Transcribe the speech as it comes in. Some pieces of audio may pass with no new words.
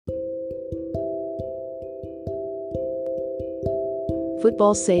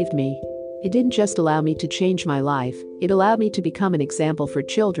Football saved me. It didn't just allow me to change my life, it allowed me to become an example for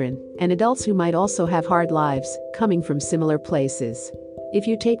children and adults who might also have hard lives, coming from similar places. If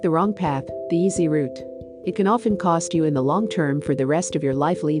you take the wrong path, the easy route, it can often cost you in the long term for the rest of your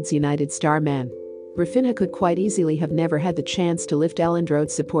life, Leeds United star man. Rafinha could quite easily have never had the chance to lift Elland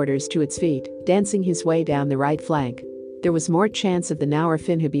Road supporters to its feet, dancing his way down the right flank. There was more chance of the now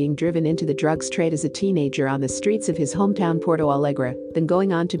Rafinha being driven into the drugs trade as a teenager on the streets of his hometown Porto Alegre than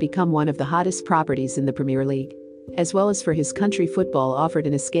going on to become one of the hottest properties in the Premier League. As well as for his country, football offered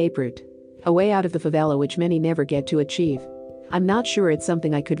an escape route, a way out of the favela which many never get to achieve. I'm not sure it's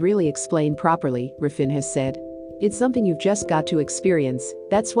something I could really explain properly, Rafinha has said. It's something you've just got to experience,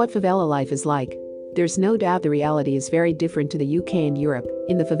 that's what favela life is like. There's no doubt the reality is very different to the UK and Europe.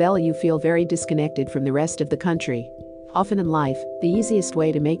 In the favela you feel very disconnected from the rest of the country. Often in life, the easiest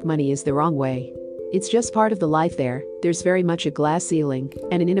way to make money is the wrong way. It's just part of the life there. There's very much a glass ceiling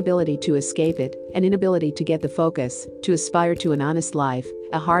and an inability to escape it, an inability to get the focus, to aspire to an honest life,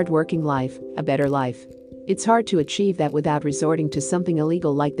 a hard-working life, a better life. It's hard to achieve that without resorting to something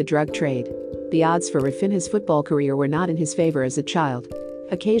illegal like the drug trade. The odds for Rafinha's football career were not in his favor as a child.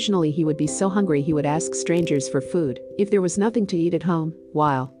 Occasionally he would be so hungry he would ask strangers for food if there was nothing to eat at home,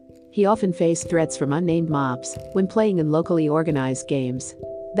 while he often faced threats from unnamed mobs when playing in locally organized games.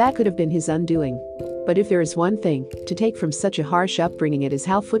 That could have been his undoing. But if there is one thing to take from such a harsh upbringing, it is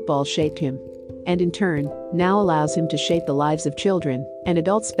how football shaped him. And in turn, now allows him to shape the lives of children and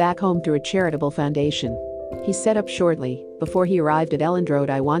adults back home through a charitable foundation. He set up shortly before he arrived at Elland Road.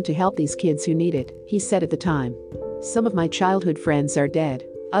 "I want to help these kids who need it," he said at the time. "Some of my childhood friends are dead.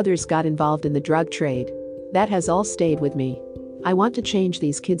 Others got involved in the drug trade. That has all stayed with me. I want to change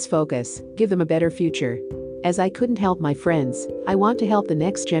these kids' focus, give them a better future. As I couldn't help my friends, I want to help the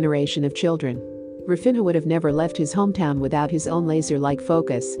next generation of children." Rafinha would have never left his hometown without his own laser-like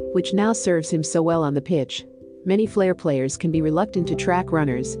focus, which now serves him so well on the pitch. Many flair players can be reluctant to track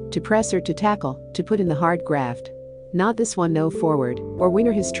runners, to press or to tackle, to put in the hard graft. Not this one. No forward or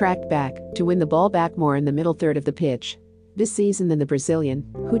winger has tracked back to win the ball back more in the middle third of the pitch this season than the Brazilian,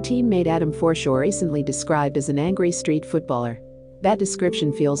 who teammate Adam Forshaw recently described as an angry street footballer. That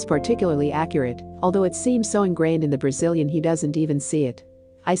description feels particularly accurate, although it seems so ingrained in the Brazilian he doesn't even see it.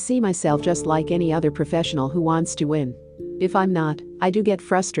 "I see myself just like any other professional who wants to win. If I'm not, I do get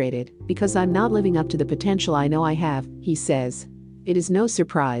frustrated because I'm not living up to the potential I know I have," he says. It is no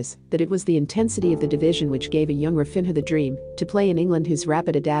surprise that it was the intensity of the division which gave a young Rafinha the dream to play in England. His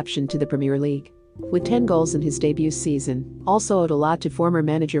rapid adaptation to the Premier League, with 10 goals in his debut season, also owed a lot to former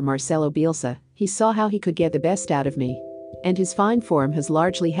manager Marcelo Bielsa. "He saw how he could get the best out of me. And his fine form has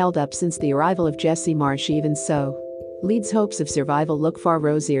largely held up since the arrival of Jesse Marsch. Even so, Leeds' hopes of survival look far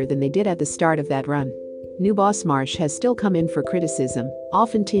rosier than they did at the start of that run." New boss Marsch has still come in for criticism,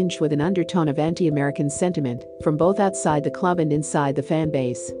 often tinged with an undertone of anti-American sentiment, from both outside the club and inside the fan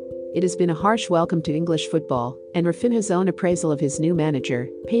base. It has been a harsh welcome to English football, and Rafinha's own appraisal of his new manager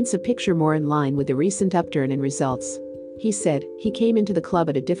paints a picture more in line with the recent upturn in results. He said, "He came into the club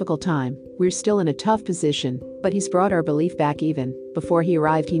at a difficult time. We're still in a tough position, but he's brought our belief back. Even before he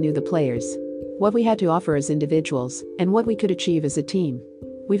arrived, he knew the players, what we had to offer as individuals, and what we could achieve as a team.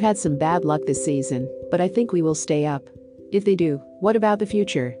 We've had some bad luck this season, but I think we will stay up. If they do, what about the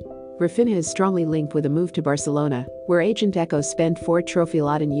future?" Rafinha is strongly linked with a move to Barcelona, where agent Echo spent 4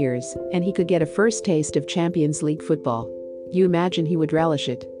 trophy-laden years, and he could get a first taste of Champions League football. You imagine he would relish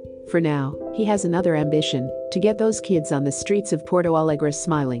it. For now, he has another ambition: to get those kids on the streets of Porto Alegre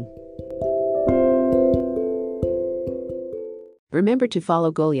smiling. Remember to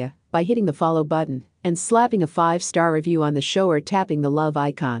follow Golia by hitting the follow button and slapping a 5-star review on the show or tapping the love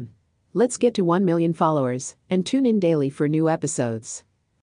icon. Let's get to 1 million followers and tune in daily for new episodes.